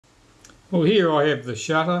Well, here I have the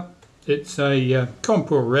shutter. It's a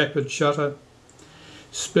Compur-Rapid shutter.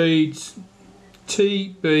 Speeds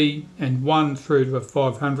T, B and 1 through to a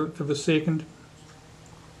 500th of a second.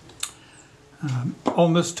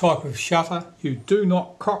 On this type of shutter, you do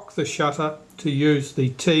not cock the shutter to use the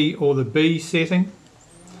T or the B setting.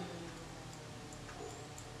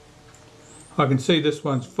 I can see this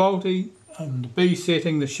one's faulty. On the B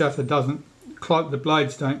setting, the shutter doesn't, the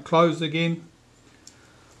blades don't close again.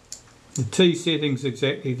 The T setting's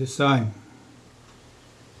exactly the same.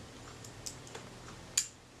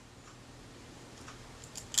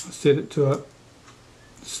 I set it to a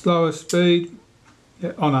slower speed.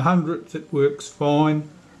 On 100th it works fine.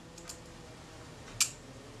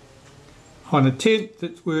 On a 10th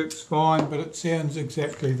it works fine, but it sounds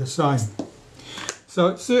exactly the same. So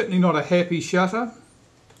it's certainly not a happy shutter.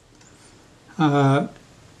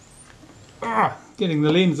 Getting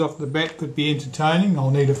the lens off the back could be entertaining.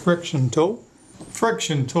 I'll need a friction tool.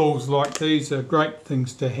 Friction tools like these are great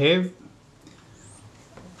things to have.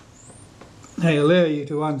 They allow you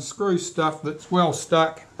to unscrew stuff that's well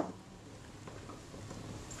stuck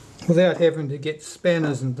without having to get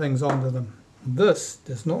spanners and things onto them. This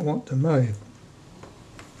does not want to move.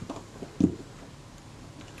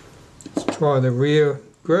 Let's try the rear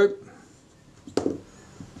group.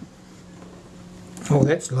 Oh,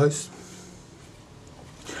 that's loose.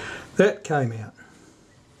 That came out.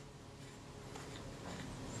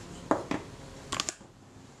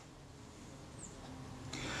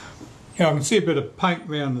 Now I can see a bit of paint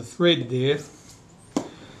around the thread there.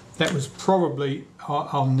 That was probably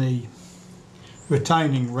on the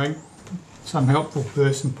retaining ring. Some helpful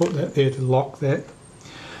person put that there to lock that.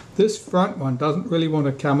 This front one doesn't really want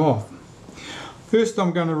to come off. First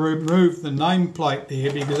I'm going to remove the nameplate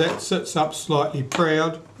there because that sits up slightly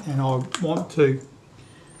proud, and I want to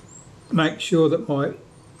make sure that my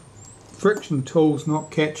friction tool's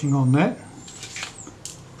not catching on that.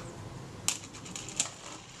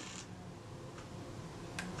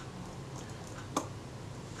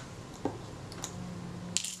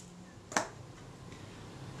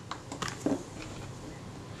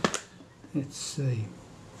 Let's see,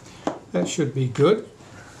 that should be good.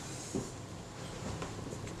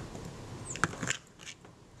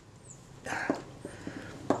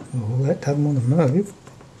 Oh, that doesn't want to move.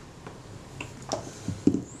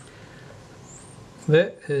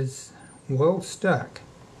 That is well stuck.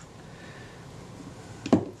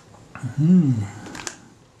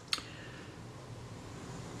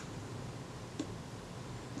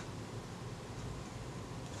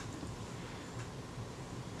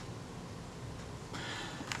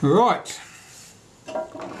 Right,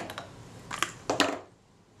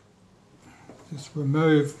 just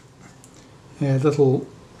remove our little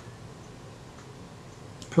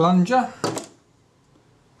plunger.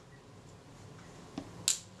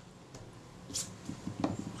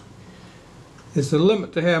 There's a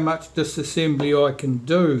limit to how much disassembly I can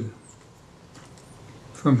do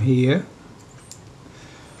from here.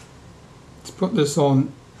 Let's put this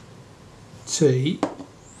on T.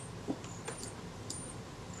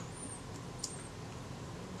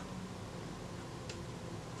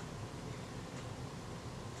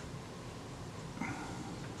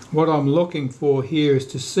 What I'm looking for here is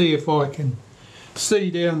to see if I can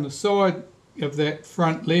see down the side of that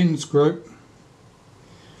front lens group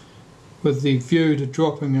with the view to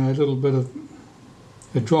dropping a little bit of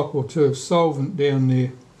a drop or two of solvent down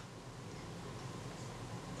there.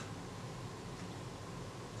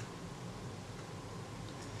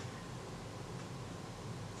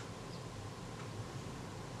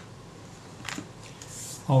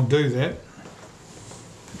 I'll do that.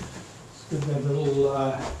 Let's give that a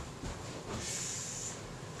little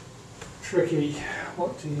tricky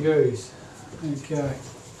what to use. Okay.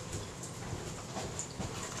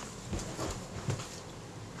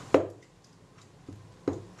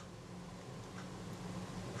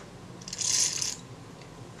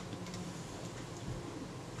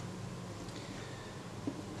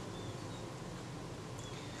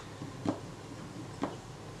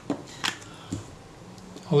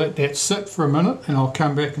 I'll let that sit for a minute and I'll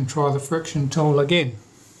come back and try the friction tool again.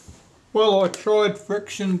 Well, I tried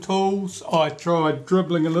friction tools, I tried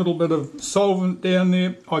dribbling a little bit of solvent down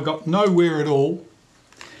there, I got nowhere at all.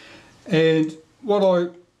 And what I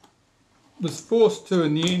was forced to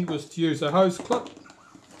in the end was to use a hose clip.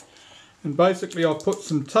 And basically I put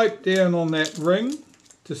some tape down on that ring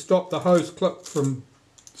to stop the hose clip from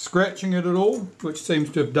scratching it at all, which seems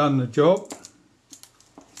to have done the job.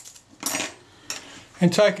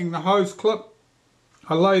 And taking the hose clip,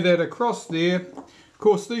 I lay that across there. Of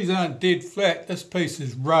course these aren't dead flat, this piece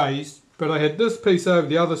is raised, but I had this piece over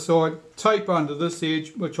the other side, tape under this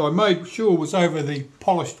edge, which I made sure was over the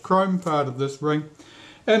polished chrome part of this ring,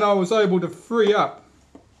 and I was able to free up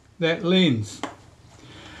that lens.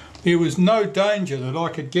 There was no danger that I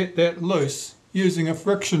could get that loose using a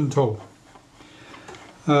friction tool.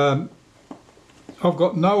 I've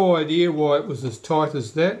got no idea why it was as tight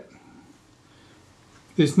as that.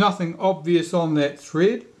 There's nothing obvious on that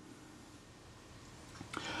thread,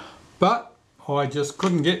 but I just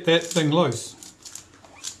couldn't get that thing loose.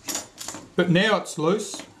 But now it's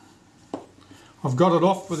loose. I've got it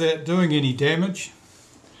off without doing any damage,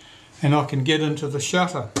 and I can get into the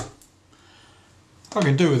shutter. I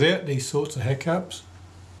can do without these sorts of hiccups.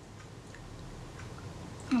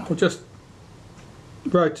 I'll just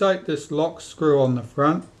rotate this lock screw on the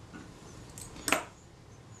front,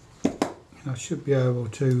 and I should be able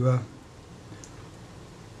to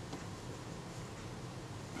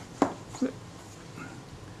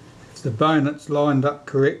if the bonet's lined up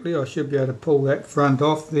correctly, I should be able to pull that front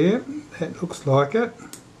off there. That looks like it.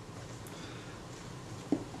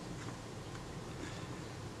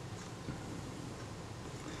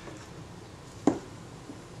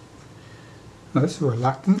 That's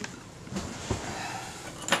reluctant.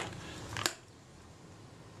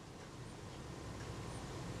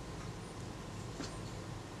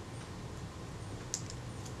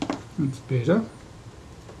 That's better.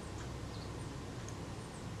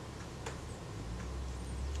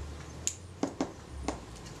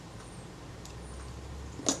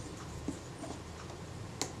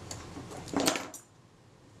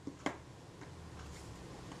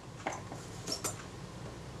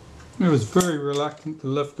 It was very reluctant to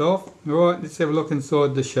lift off. Right, let's have a look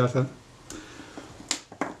inside the shutter.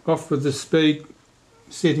 Off with the speed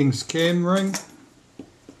settings cam ring.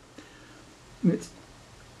 Let's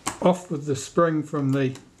off with the spring from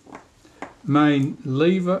the main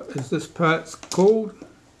lever, as this part's called.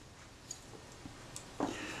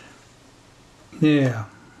 Now,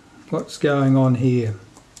 what's going on here?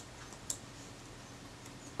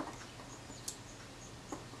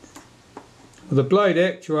 Well, the blade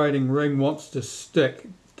actuating ring wants to stick,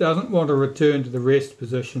 doesn't want to return to the rest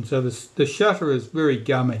position, so the shutter is very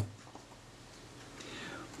gummy.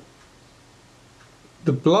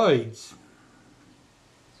 The blades,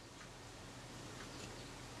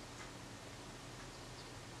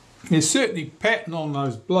 there's certainly pattern on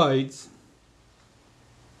those blades.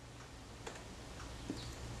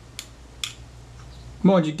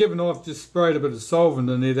 Mind you, given I've just sprayed a bit of solvent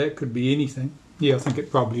in there, that could be anything. Yeah, I think it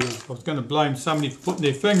probably is. If I was going to blame somebody for putting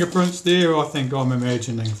their fingerprints there, I think I'm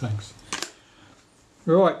imagining things.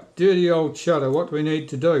 Right, dirty old shutter, what do we need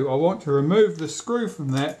to do? I want to remove the screw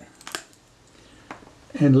from that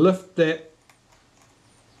and lift that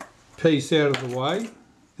piece out of the way.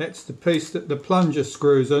 That's the piece that the plunger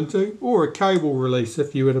screws into, or a cable release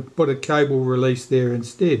if you were to put a cable release there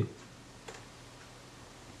instead.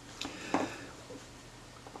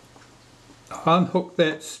 Unhook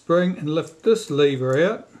that spring and lift this lever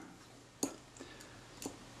out,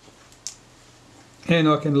 and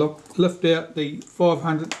I can lift out the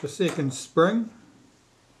 500th per second spring.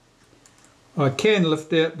 I can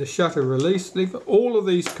lift out the shutter release lever. All of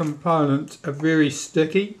these components are very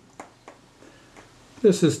sticky.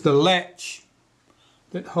 This is the latch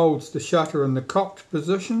that holds the shutter in the cocked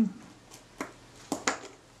position.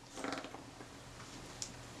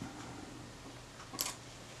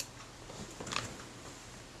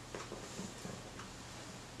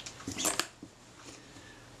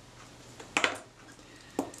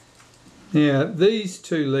 Now these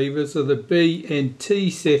two levers are the B and T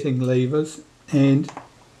setting levers, and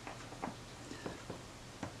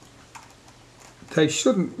they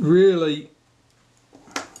shouldn't really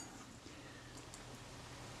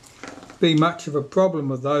be much of a problem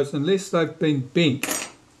with those unless they've been bent.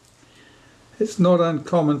 It's not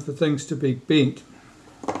uncommon for things to be bent,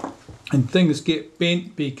 and things get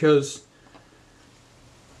bent because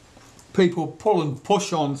people pull and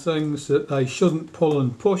push on things that they shouldn't pull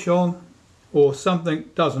and push on, or something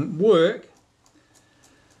doesn't work,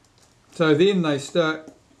 so then they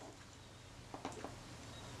start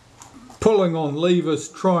pulling on levers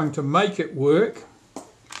trying to make it work,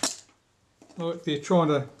 like they're trying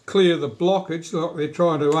to clear the blockage, like they're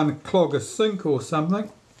trying to unclog a sink or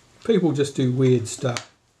something. People just do weird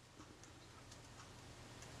stuff.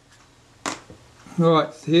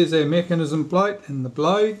 Right, so here's our mechanism plate and the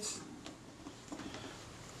blades.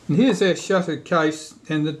 And here's our shutter case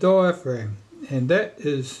and the diaphragm, and that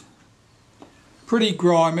is pretty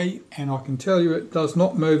grimy, and I can tell you it does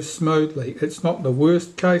not move smoothly. It's not the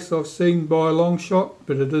worst case I've seen by a long shot,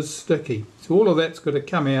 but it is sticky. So all of that's got to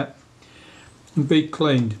come out and be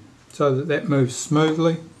cleaned. so that that moves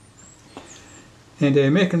smoothly. And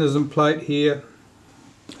our mechanism plate here,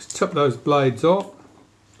 let's tip those blades off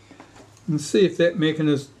and see if that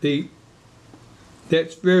mechanism,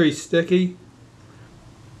 that's very sticky.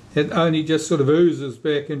 It only just sort of oozes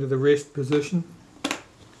back into the rest position.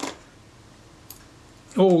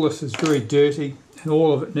 All this is very dirty and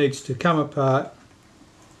all of it needs to come apart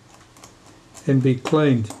and be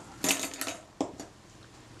cleaned.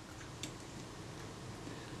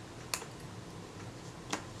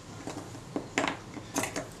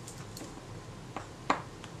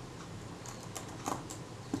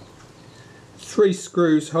 Three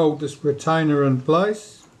screws hold this retainer in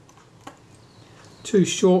place. Two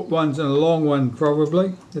short ones and a long one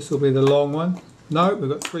probably. This will be the long one. No, we've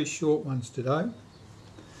got three short ones today.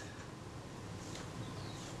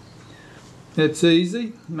 It's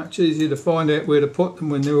easy, much easier to find out where to put them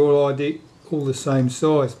when they're all the same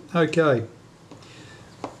size. Okay.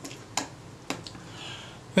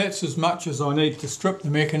 That's as much as I need to strip the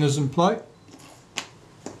mechanism plate.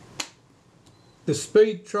 The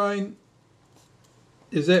speed train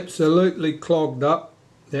is absolutely clogged up.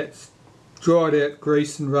 That's dried out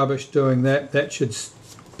grease and rubbish doing that. That should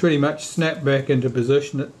pretty much snap back into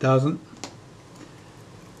position. It doesn't.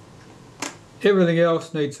 Everything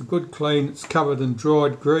else needs a good clean. It's covered in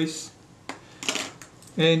dried grease.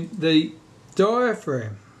 And the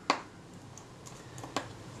diaphragm.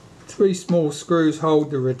 Three small screws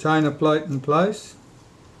hold the retainer plate in place.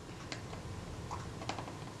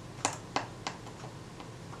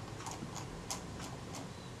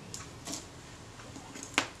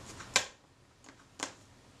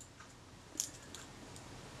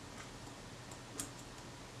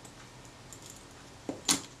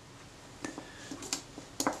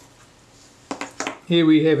 Here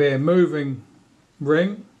we have our moving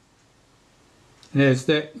ring, and as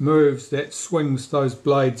that moves, that swings those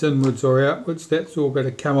blades inwards or outwards. That's all got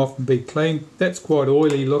to come off and be cleaned. That's quite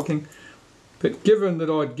oily looking, but given that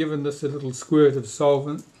I'd given this a little squirt of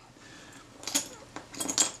solvent,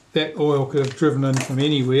 that oil could have driven in from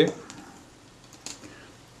anywhere.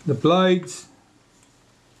 The blades,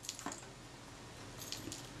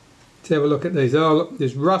 let's have a look at these. Oh look,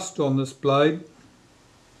 there's rust on this blade.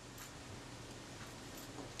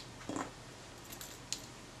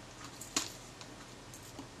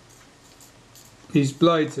 These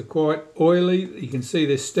blades are quite oily. You can see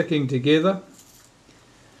they're sticking together.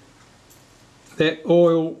 That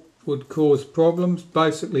oil would cause problems.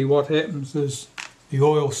 Basically what happens is the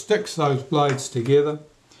oil sticks those blades together.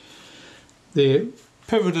 They're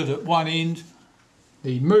pivoted at one end.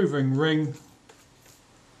 The moving ring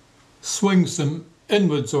swings them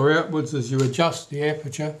inwards or outwards as you adjust the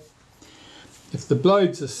aperture. If the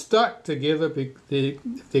blades are stuck together,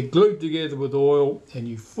 if they're glued together with oil and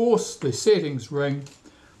you force the settings ring,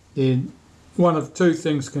 then one of two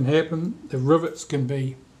things can happen. The rivets can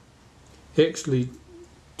be actually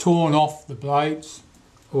torn off the blades,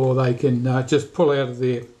 or they can just pull out of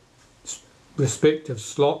their respective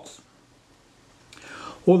slots.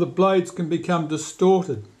 Or the blades can become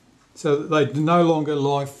distorted so that they no longer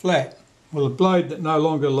lie flat. Well, a blade that no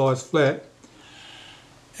longer lies flat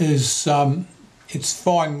is it's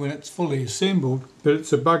fine when it's fully assembled, but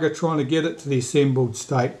it's a bugger trying to get it to the assembled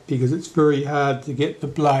state, because it's very hard to get the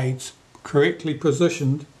blades correctly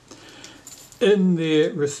positioned in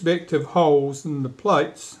their respective holes in the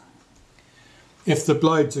plates if the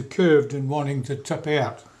blades are curved and wanting to tip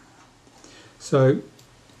out. So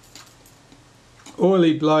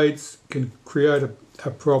oily blades can create a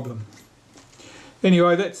problem.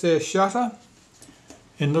 Anyway, that's our shutter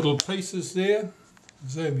in little pieces there.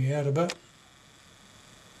 Zoom you out a bit.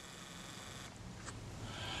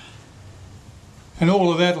 And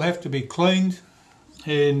all of that will have to be cleaned,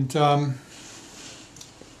 and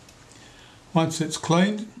once it's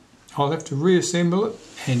cleaned I'll have to reassemble it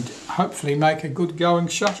and hopefully make a good going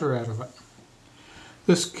shutter out of it.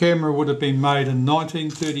 This camera would have been made in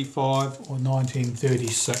 1935 or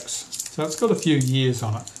 1936, so it's got a few years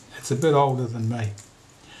on it. It's a bit older than me.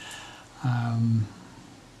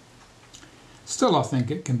 Still, I think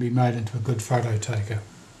it can be made into a good photo taker.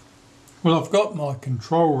 Well, I've got my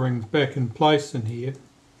control rings back in place in here.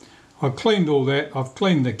 I've cleaned all that. I've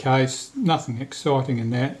cleaned the case. Nothing exciting in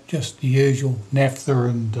that. Just the usual naphtha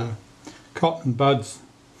and cotton buds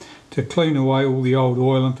to clean away all the old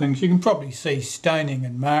oil and things. You can probably see staining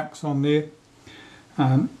and marks on there.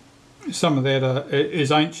 Some of that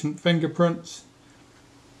is ancient fingerprints.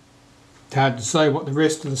 It's hard to say what the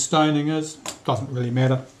rest of the staining is. Doesn't really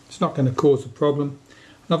matter. It's not going to cause a problem.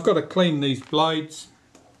 And I've got to clean these blades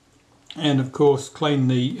and of course clean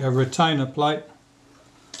the retainer plate.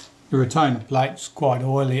 The retainer plate's quite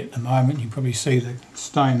oily at the moment, you can probably see the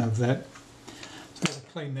stain of that. So I've got to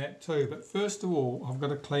clean that too, but first of all I've got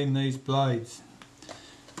to clean these blades.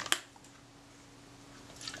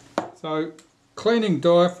 So cleaning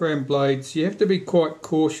diaphragm blades, you have to be quite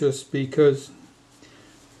cautious because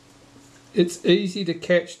it's easy to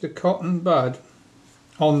catch the cotton bud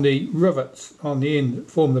on the rivets on the end that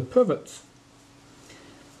form the pivots,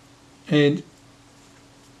 and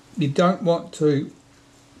you don't want to,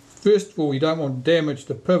 first of all you don't want to damage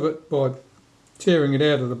the pivot by tearing it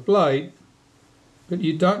out of the blade, but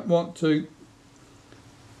you don't want to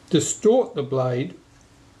distort the blade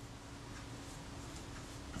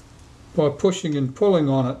by pushing and pulling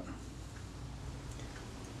on it.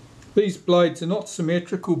 These blades are not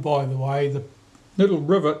symmetrical, by the way. The little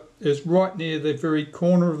rivet is right near the very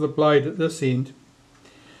corner of the blade at this end.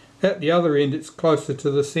 At the other end it's closer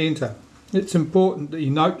to the centre. It's important that you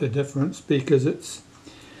note the difference because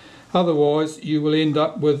otherwise you will end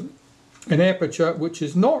up with an aperture which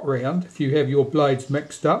is not round if you have your blades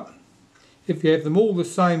mixed up. If you have them all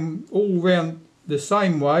round the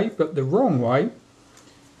same way but the wrong way,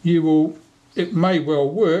 it may well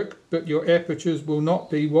work, but your apertures will not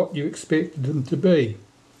be what you expected them to be.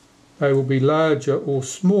 They will be larger or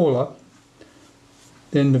smaller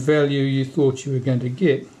than the value you thought you were going to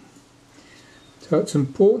get. So it's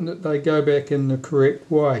important that they go back in the correct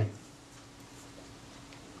way.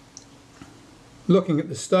 Looking at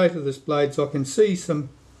the state of this blades, I can see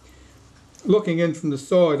looking in from the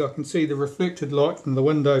side, I can see the reflected light from the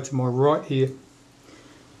window to my right here.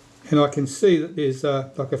 And I can see that there's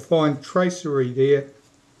like a fine tracery there,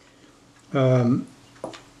 and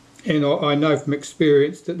I know from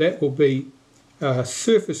experience that will be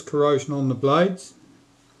surface corrosion on the blades.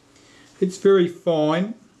 It's very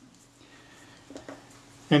fine,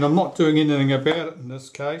 and I'm not doing anything about it in this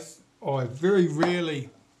case. I very rarely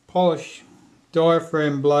polish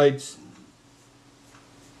diaphragm blades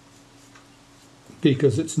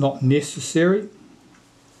because it's not necessary.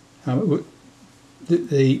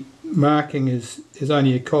 The marking is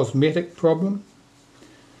only a cosmetic problem,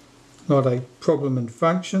 not a problem in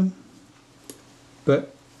function.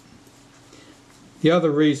 But the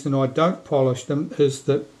other reason I don't polish them is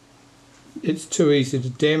that it's too easy to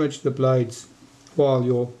damage the blades while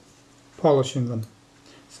you're polishing them.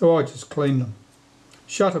 So I just clean them.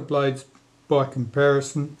 Shutter blades, by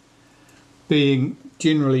comparison, being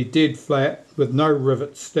generally dead flat with no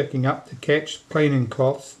rivets sticking up to catch cleaning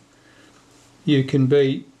cloths, you can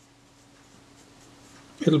be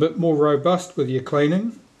a little bit more robust with your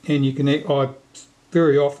cleaning, and I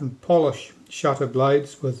very often polish shutter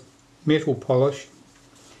blades with metal polish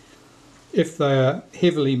if they are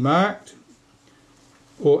heavily marked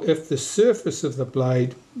or if the surface of the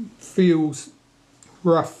blade feels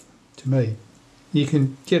rough to me. You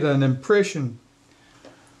can get an impression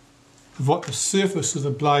of what the surface of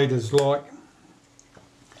the blade is like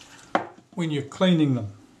when you're cleaning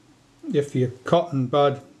them. If your cotton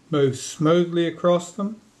bud moves smoothly across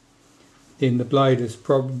them, then the blade is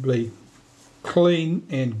probably clean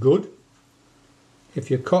and good. If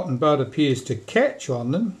your cotton bud appears to catch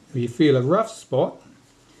on them, or you feel a rough spot,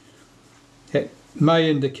 that may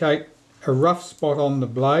indicate a rough spot on the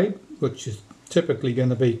blade, which is typically going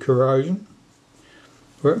to be corrosion,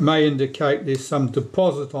 or it may indicate there's some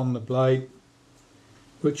deposit on the blade,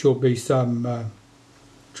 which will be some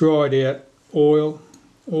dried out oil.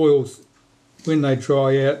 Oils, when they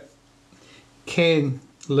dry out, can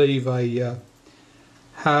leave a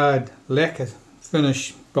hard lacquer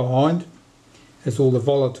finish behind as all the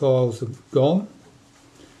volatiles have gone.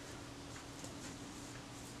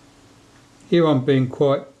 Here I'm being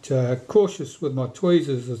quite cautious with my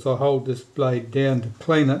tweezers as I hold this blade down to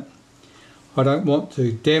clean it. I don't want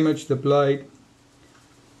to damage the blade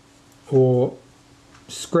or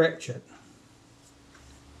scratch it.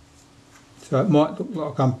 So it might look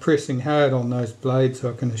like I'm pressing hard on those blades,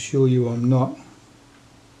 I can assure you I'm not.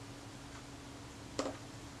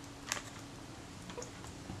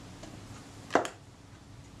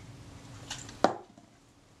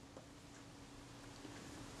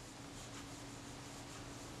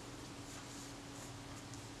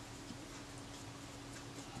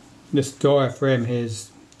 This diaphragm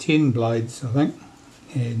has 10 blades, I think,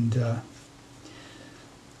 and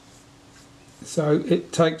so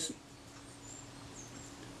it takes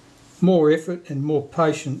more effort and more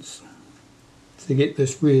patience to get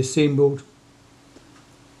this reassembled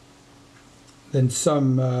than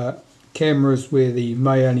some cameras where you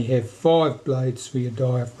may only have 5 blades for your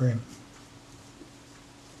diaphragm.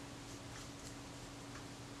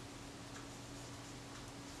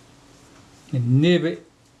 And never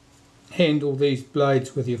handle these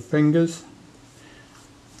blades with your fingers,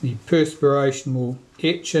 the perspiration will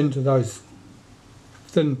etch into those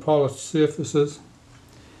thin polished surfaces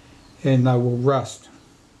and they will rust.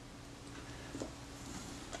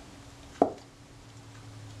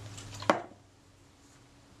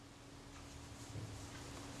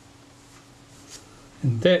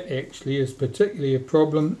 And that actually is particularly a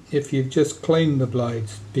problem if you've just cleaned the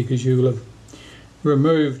blades, because you'll have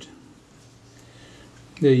removed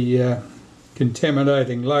the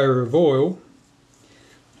contaminating layer of oil,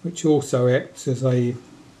 which also acts as a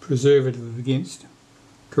preservative against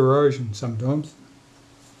corrosion sometimes.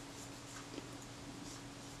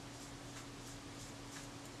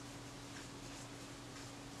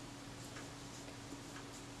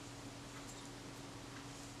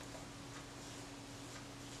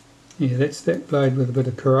 Yeah, that's that blade with a bit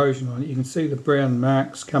of corrosion on it. You can see the brown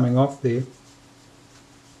marks coming off there.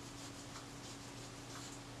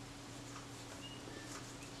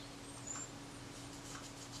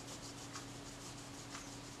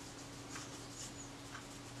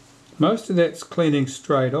 Most of that's cleaning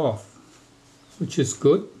straight off, which is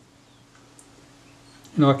good.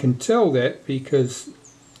 And I can tell that because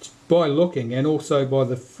by looking, and also by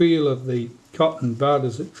the feel of the cotton bud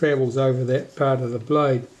as it travels over that part of the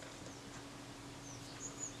blade.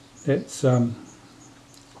 That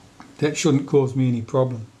shouldn't cause me any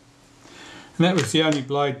problem. And that was the only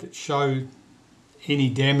blade that showed any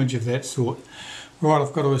damage of that sort. Right,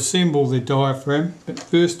 I've got to assemble the diaphragm, but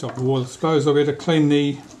first of all I suppose I better clean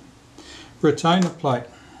the retainer plate.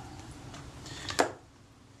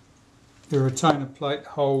 The retainer plate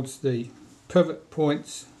holds the pivot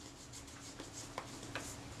points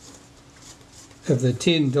of the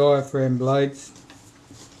 10 diaphragm blades.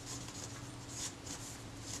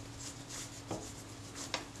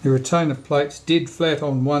 The retainer plate's dead flat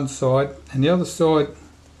on one side, and the other side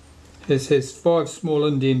has 5 small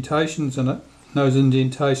indentations in it. Those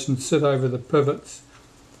indentations sit over the pivots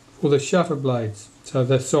for the shutter blades. So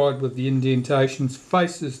the side with the indentations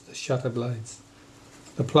faces the shutter blades.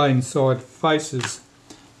 The plain side faces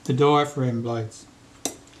the diaphragm blades.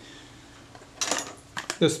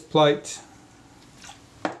 This plate,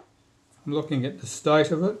 I'm looking at the state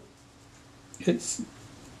of it. It's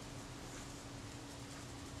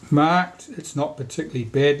marked, it's not particularly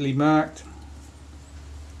badly marked.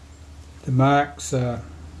 The marks are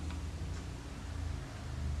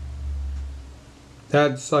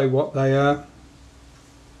hard to say what they are.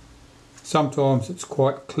 Sometimes it's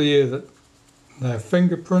quite clear that they're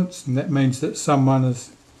fingerprints, and that means that someone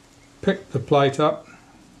has picked the plate up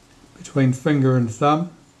between finger and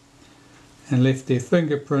thumb and left their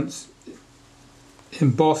fingerprints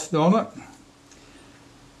embossed on it.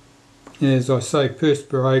 As I say,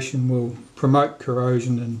 perspiration will promote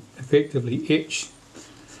corrosion and effectively etch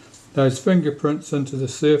those fingerprints into the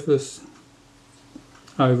surface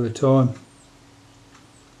over time.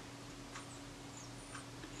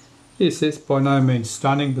 Yes, that's by no means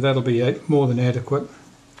stunning, but that'll be more than adequate.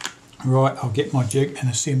 Right, I'll get my jig and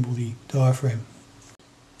assemble the diaphragm.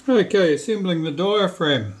 Okay, assembling the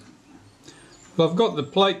diaphragm. Well, I've got the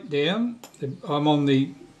plate down. I'm on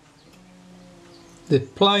the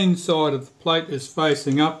plain side of the plate is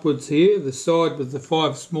facing upwards here. The side with the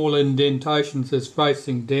 5 small indentations is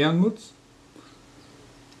facing downwards.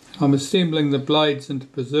 I'm assembling the blades into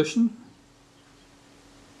position.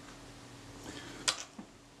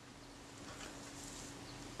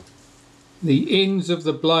 The ends of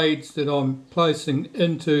the blades that I'm placing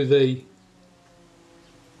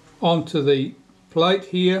onto the plate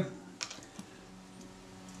here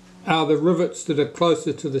are the rivets that are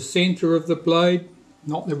closer to the centre of the blade,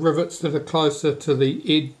 not the rivets that are closer to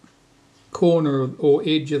the corner or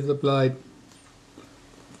edge of the blade.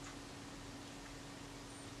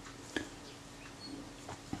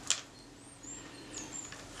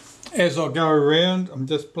 As I go around, I'm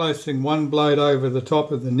just placing one blade over the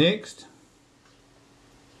top of the next.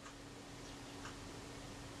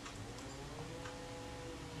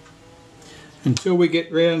 Until we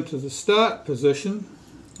get round to the start position,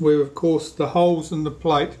 where of course the holes in the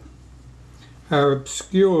plate are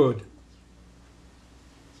obscured.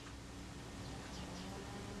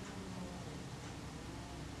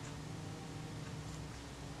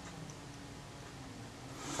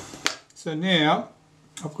 So now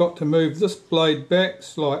I've got to move this blade back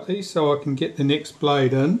slightly so I can get the next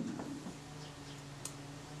blade in.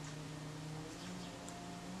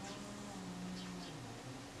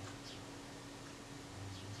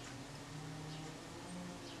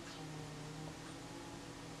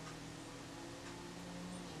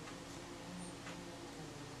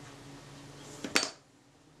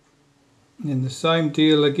 And then the same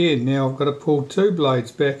deal again. Now I've got to pull two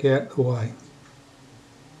blades back out the way.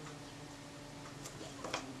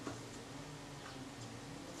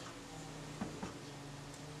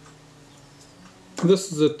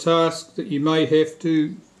 This is a task that you may have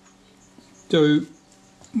to do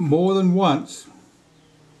more than once,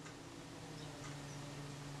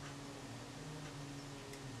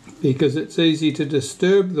 because it's easy to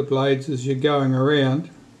disturb the blades as you're going around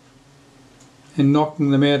and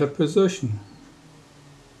knocking them out of position.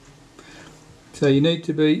 So you need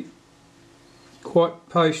to be quite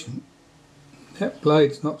patient. That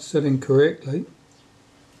blade's not sitting correctly.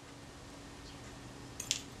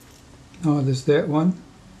 Oh, there's that one.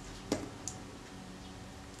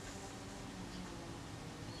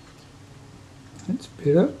 That's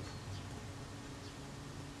better.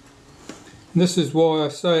 And this is why I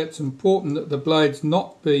say it's important that the blades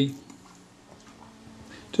not be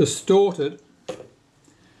distorted,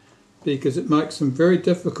 because it makes them very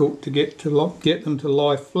difficult to get them to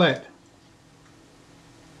lie flat.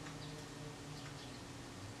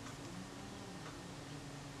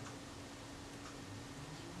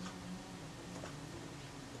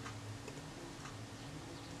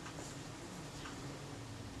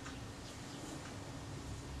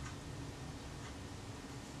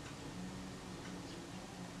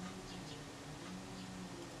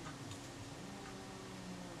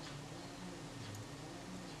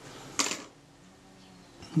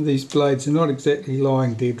 These blades are not exactly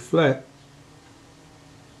lying dead flat.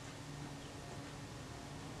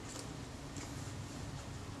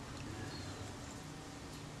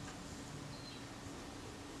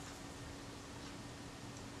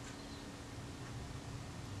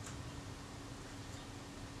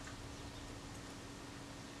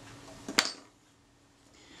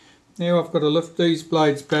 Now I've got to lift these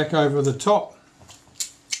blades back over the top.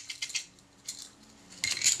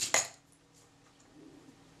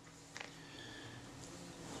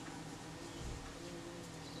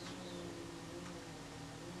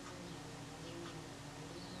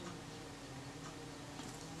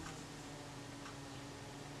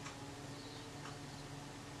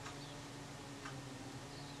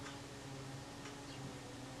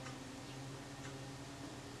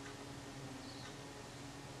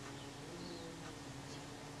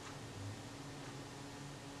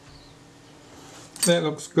 That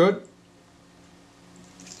looks good.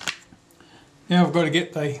 Now I've got to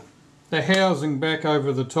get the housing back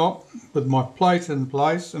over the top with my plate in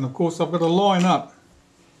place, and of course I've got to line up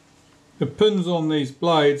the pins on these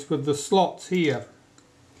blades with the slots here.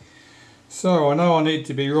 So I know I need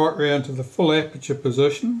to be right round to the full aperture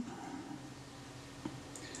position.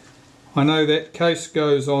 I know that case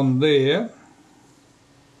goes on there.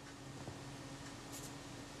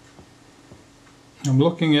 I'm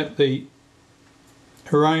looking at the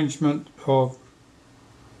arrangement of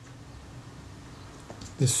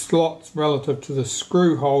the slots relative to the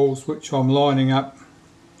screw holes, which I'm lining up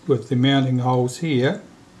with the mounting holes here.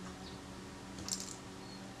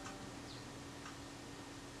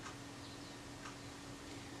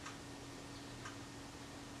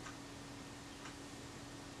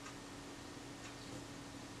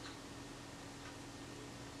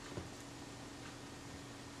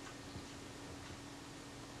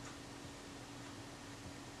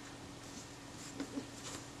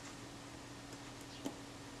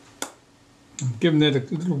 Giving that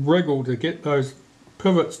a little wriggle to get those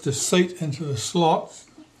pivots to seat into the slots.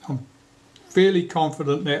 I'm fairly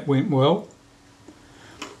confident that went well.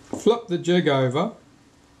 Flip the jig over,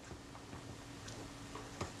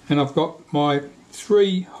 and I've got my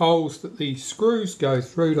 3 holes that the screws go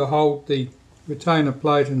through to hold the retainer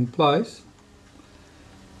plate in place.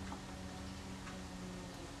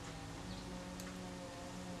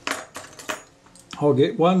 I'll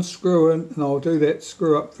get one screw in, and I'll do that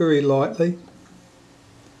screw up very lightly.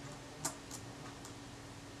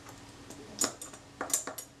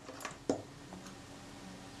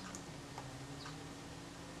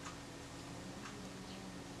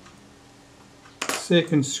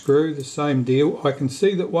 Second screw, the same deal. I can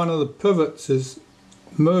see that one of the pivots is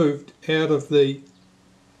moved out of the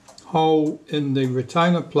hole in the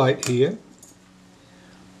retainer plate here,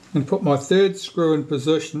 and put my 3rd screw in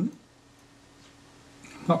position.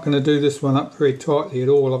 I'm not going to do this one up very tightly at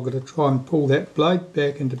all. I've got to try and pull that blade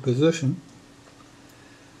back into position.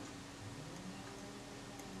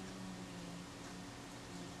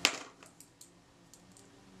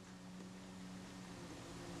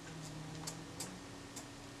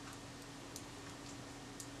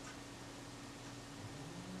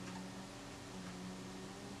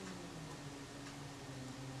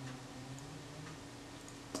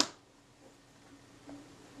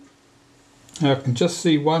 Now I can just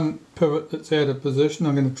see one pivot that's out of position.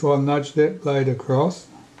 I'm going to try and nudge that blade across.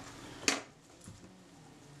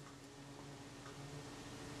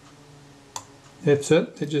 That's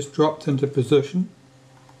it, it just dropped into position.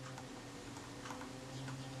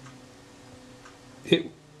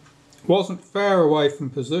 It wasn't far away from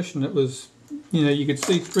position, it was, you know, you could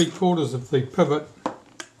see 3/4 of the pivot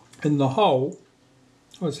in the hole.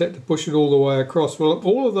 I just had to push it all the way across. Well,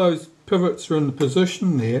 all of those pivots are in the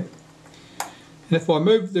position there. And if I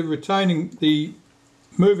move the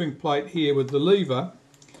moving plate here with the lever,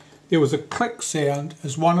 there was a click sound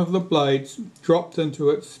as one of the blades dropped into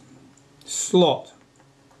its slot.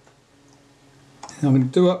 And I'm going to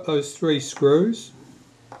do up those 3 screws.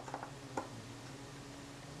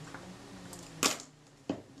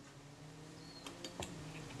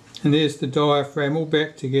 And there's the diaphragm all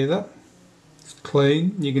back together. It's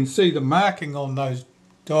clean. You can see the marking on those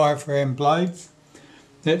diaphragm blades.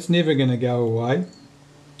 That's never going to go away.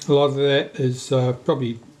 A lot of that is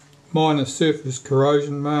probably minor surface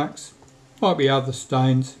corrosion marks. Might be other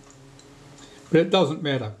stains. But it doesn't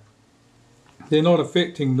matter. They're not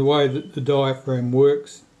affecting the way that the diaphragm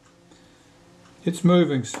works. It's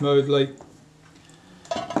moving smoothly.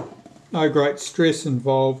 No great stress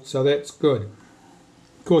involved, so that's good.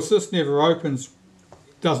 Of course, this never opens,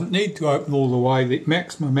 doesn't need to open all the way. The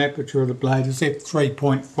maximum aperture of the blade is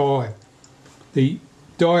f3.5. The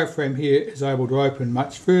diaphragm here is able to open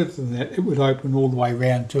much further than that. It would open all the way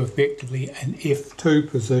round to effectively an f2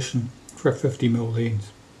 position for a 50mm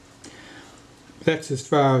lens. That's as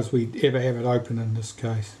far as we'd ever have it open in this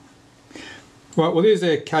case. Right, well there's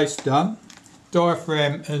our case done.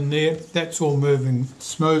 Diaphragm in there, that's all moving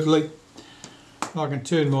smoothly. I can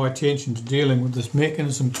turn my attention to dealing with this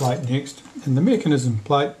mechanism plate next. And the mechanism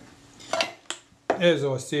plate, as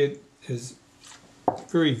I said, is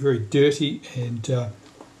very, very dirty and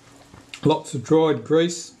lots of dried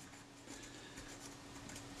grease,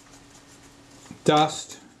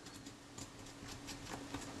 dust.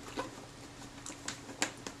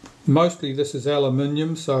 Mostly this is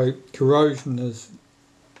aluminium, so corrosion is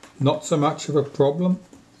not so much of a problem.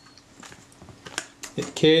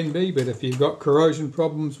 It can be, but if you've got corrosion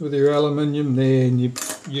problems with your aluminium, then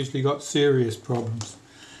you've usually got serious problems,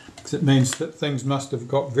 because it means that things must have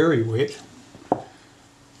got very wet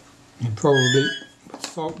and probably with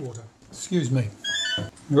salt water. Excuse me.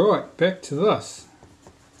 Right, back to this.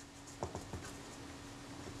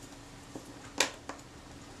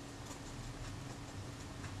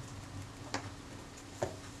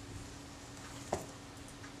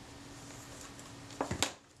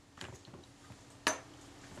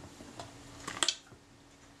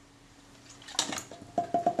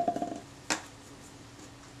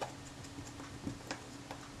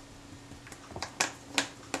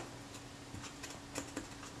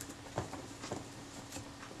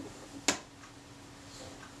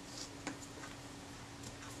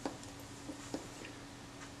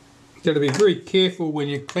 You've got to be very careful when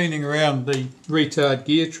you're cleaning around the retard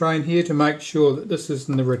gear train here to make sure that this is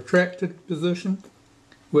in the retracted position,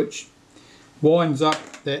 which winds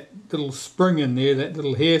up that little spring in there, that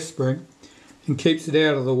little hairspring, and keeps it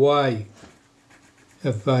out of the way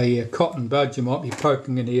of a cotton bud you might be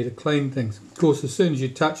poking in here to clean things. Of course, as soon as you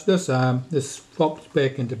touch this arm, this flops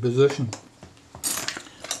back into position.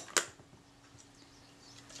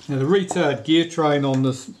 Now the retard gear train on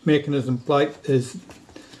this mechanism plate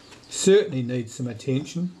certainly needs some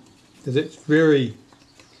attention, because it's very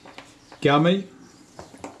gummy.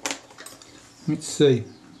 Let's see.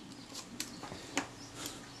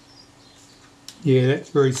 Yeah, that's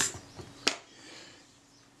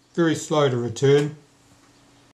very slow to return.